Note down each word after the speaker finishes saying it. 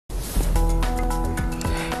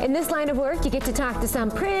In this line of work, you get to talk to some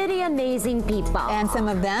pretty amazing people. And some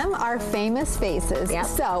of them are famous faces. Yep.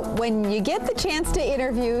 So when you get the chance to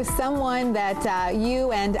interview someone that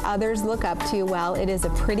you and others look up to, well, it is a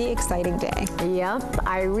pretty exciting day. Yep,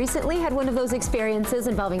 I recently had one of those experiences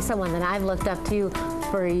involving someone that I've looked up to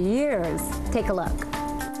for years. Take a look.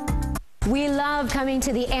 We love coming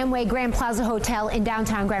to the Amway Grand Plaza Hotel in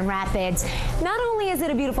downtown Grand Rapids. Not only is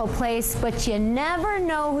it a beautiful place, but you never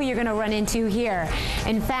know who you're going to run into here.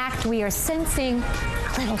 In fact, we are sensing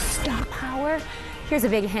a little star power. Here's a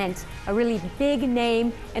big hint, a really big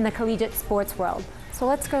name in the collegiate sports world. So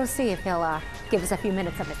let's go see if he'll give us a few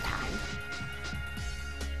minutes of his time.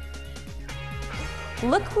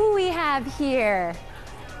 Look who we have here.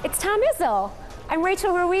 It's Tom Izzo. I'm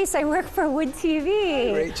Rachel Ruiz. I work for Wood TV.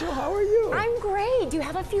 Hey, Rachel, how are you? I'm great. Do you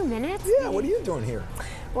have a few minutes? Yeah, what are you doing here?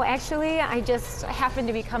 Well, actually, I just happened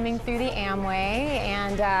to be coming through the Amway,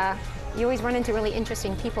 and you always run into really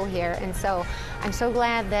interesting people here, and so I'm so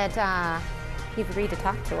glad that you've agreed to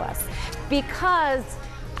talk to us, because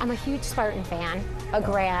I'm a huge Spartan fan, a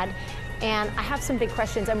grad, and I have some big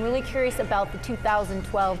questions. I'm really curious about the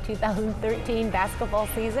 2012-2013 basketball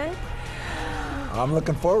season. I'm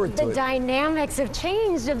looking forward to it. The dynamics have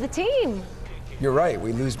changed of the team. You're right.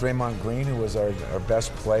 We lose Draymond Green, who was our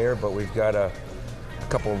best player, but we've got a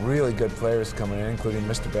couple really good players coming in, including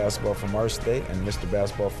Mr. Basketball from our state and Mr.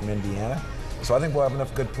 Basketball from Indiana. So I think we'll have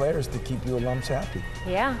enough good players to keep you alums happy.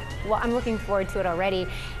 Yeah, well, I'm looking forward to it already.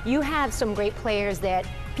 You have some great players that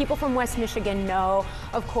people from West Michigan know.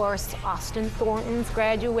 Of course, Austin Thornton's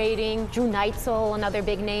graduating, Drew Neitzel, another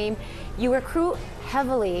big name. You recruit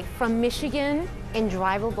heavily from Michigan in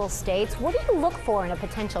drivable states. What do you look for in a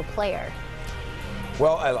potential player?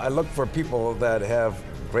 Well, I look for people that have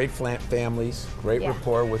great families, great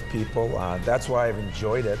rapport with people. That's why I've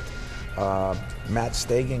enjoyed it. Matt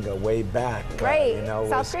Staginga way back. Right, you know,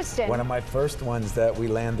 South Christian. One of my first ones that we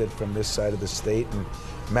landed from this side of the state, and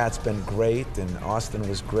Matt's been great, and Austin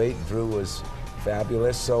was great, Drew was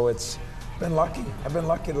fabulous, so it's been lucky. I've been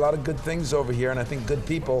lucky at a lot of good things over here, and I think good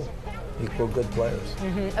people equal good players.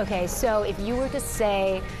 Okay, so if you were to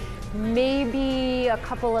say maybe a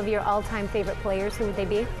couple of your all-time favorite players, who would they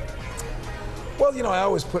be? Well, you know, I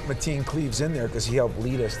always put Mateen Cleaves in there because he helped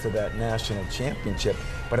lead us to that national championship.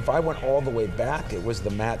 But if I went all the way back, it was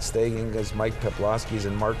the Matt Stagingas, Mike Peplowski's,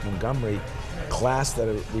 and Mark Montgomery class that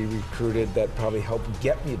we recruited that probably helped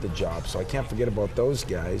get me the job. So I can't forget about those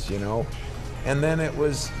guys, you know. And then it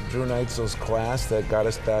was Drew Neitzel's class that got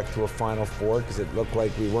us back to a Final Four because it looked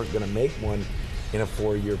like we weren't going to make one in a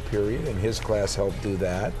 4-year period, and his class helped do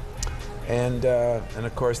that. And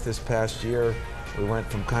of course, this past year, we went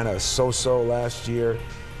from kind of so-so last year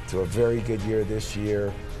to a very good year this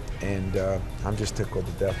year, and I'm just tickled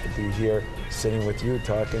to death to be here, sitting with you,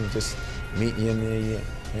 talking, just meeting you in the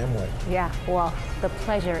Amway. Yeah, well, the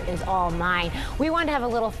pleasure is all mine. We wanted to have a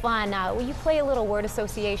little fun. Will you play a little word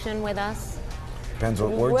association with us? Depends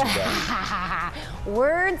what words you got.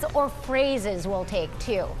 Words or phrases we'll take,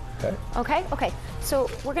 too. Okay. Okay? Okay. So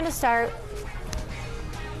we're going to start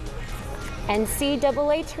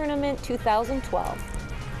NCAA Tournament 2012.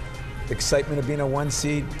 Excitement of being a 1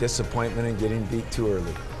 seed, disappointment in getting beat too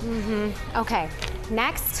early. Okay,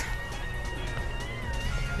 next,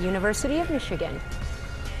 University of Michigan.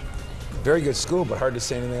 Very good school, but hard to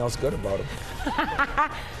say anything else good about them.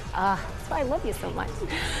 That's why I love you so much.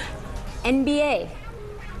 NBA.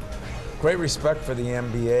 Great respect for the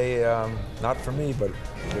NBA, not for me, but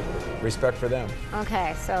respect for them.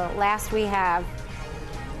 Okay, so last we have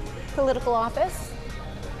political office.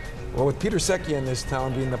 Well, with Peter Secchi in this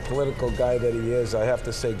town being the political guy that he is, I have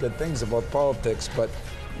to say good things about politics, but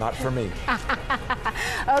not for me.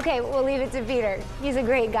 Okay, we'll leave it to Peter. He's a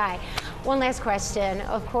great guy. One last question.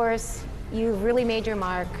 Of course, you've really made your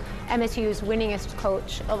mark. MSU's winningest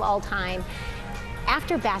coach of all time.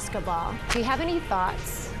 After basketball, do you have any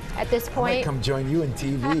thoughts at this point? I might come join you in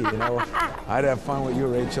TV, you know. I'd have fun with you,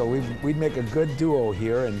 Rachel. We'd make a good duo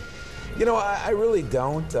here, and you know, I really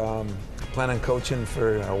don't plan on coaching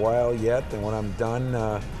for a while yet, and when I'm done,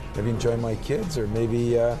 maybe enjoy my kids, or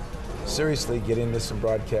maybe seriously get into some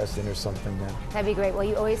broadcasting or something then. That'd be great. Well,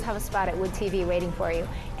 you always have a spot at Wood TV waiting for you,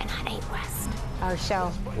 and on 8 West, our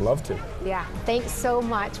show. Love to. Yeah, thanks so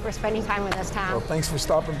much for spending time with us, Tom. Well, thanks for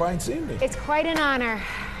stopping by and seeing me. It's quite an honor.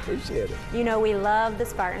 Appreciate it. You know, we love the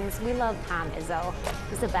Spartans. We love Tom Izzo.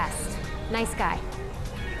 He's the best. Nice guy.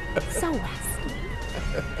 So West.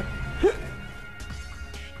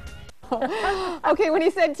 Okay, when he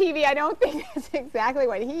said TV, I don't think that's exactly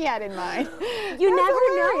what he had in mind. You That's never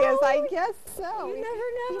hilarious. know. I guess so. You never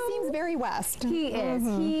know. He seems very West. He is.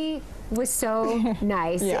 He was so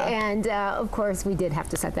nice. Yeah. And of course, we did have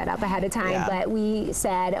to set that up ahead of time. Yeah. But we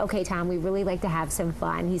said, okay, Tom, we really like to have some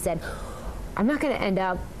fun. He said, I'm not going to end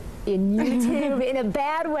up in YouTube in a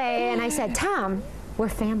bad way. And I said, Tom, we're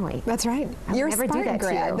family. That's right. I'll You're a never do Spartan that to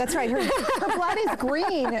grad. you. That's right. Her blood is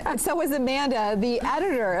green. So is Amanda, the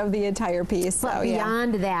editor of the entire piece. But So,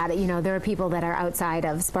 beyond that, you know, there are people that are outside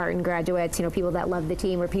of Spartan graduates, you know, people that love the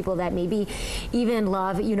team or people that maybe even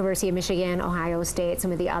love University of Michigan, Ohio State,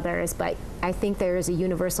 some of the others. But I think there is a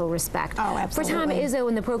universal respect Oh, for Tom absolutely. Izzo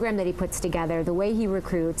and the program that he puts together, the way he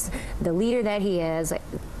recruits, the leader that he is.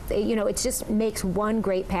 You know, it just makes one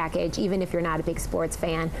great package, even if you're not a big sports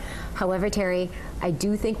fan. However, Terry, I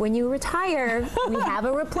do think when you retire, we have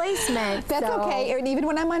a replacement. That's so okay. And even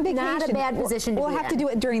when I'm on vacation, not a bad position to we'll be have to in. do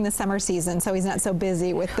it during the summer season, so he's not so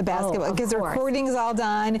busy with the basketball of because the course. recording's all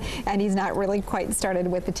done, and he's not really quite started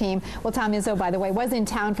with the team. Well, Tom Izzo, by the way, was in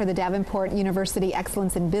town for the Davenport University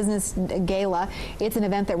Excellence in Business Gala. It's an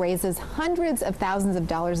event that raises hundreds of thousands of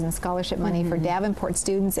dollars in scholarship money for Davenport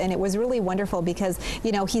students, and it was really wonderful because,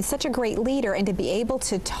 you know, he's such a great leader, and to be able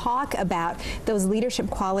to talk about those leadership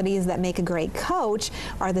qualities that make a great coach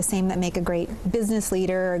are the same that make a great business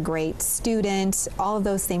leader, a great student, all of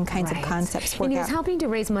those same kinds of concepts work And he out. was helping to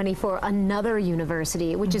raise money for another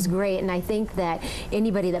university, which is great. And I think that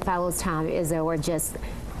anybody that follows Tom Izzo or just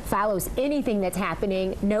follows anything that's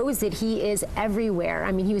happening knows that he is everywhere.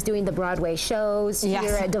 I mean, he was doing the Broadway shows Yes.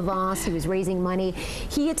 here at DeVos. He was raising money.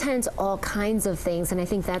 He attends all kinds of things, and I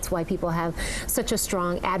think that's why people have such a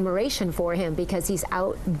strong admiration for him, because he's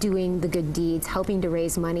out doing the good deeds, helping to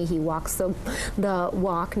raise money. He walks the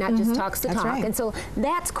walk, not just talks the That's talk. right. And so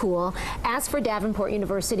that's cool. As for Davenport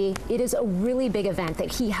University, it is a really big event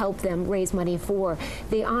that he helped them raise money for.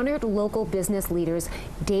 They honored local business leaders,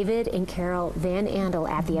 David and Carol Van Andel,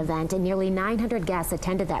 at the event, and nearly 900 guests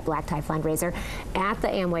attended that black tie fundraiser at the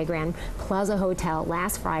Amway Grand Plaza Hotel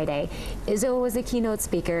last Friday. Izzo was a keynote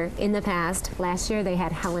speaker in the past. Last year they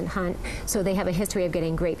had Helen Hunt, so they have a history of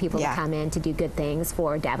getting great people to come in to do good things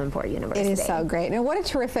for Davenport University. It is so great. And what a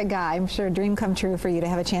terrific guy. I'm sure a dream come true for you to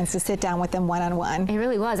have a chance to sit down with them one-on-one. It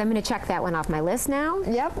really was. I'm going to check that one off my list now. Yep.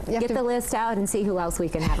 You have Get to- the list out and see who else we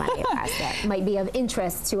can have on the cast that might be of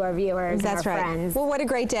interest to our viewers That's and our right. friends. Well, what a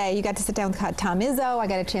great day. You got to sit down with Tom Izzo. I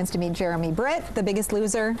got a chance to meet Jeremy Britt, The Biggest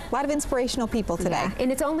Loser. A lot of inspirational people today. Yeah.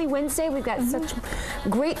 And it's only Wednesday. We've got such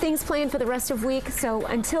great things planned for the rest of the week. So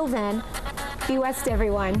until then, be West,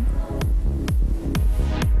 everyone.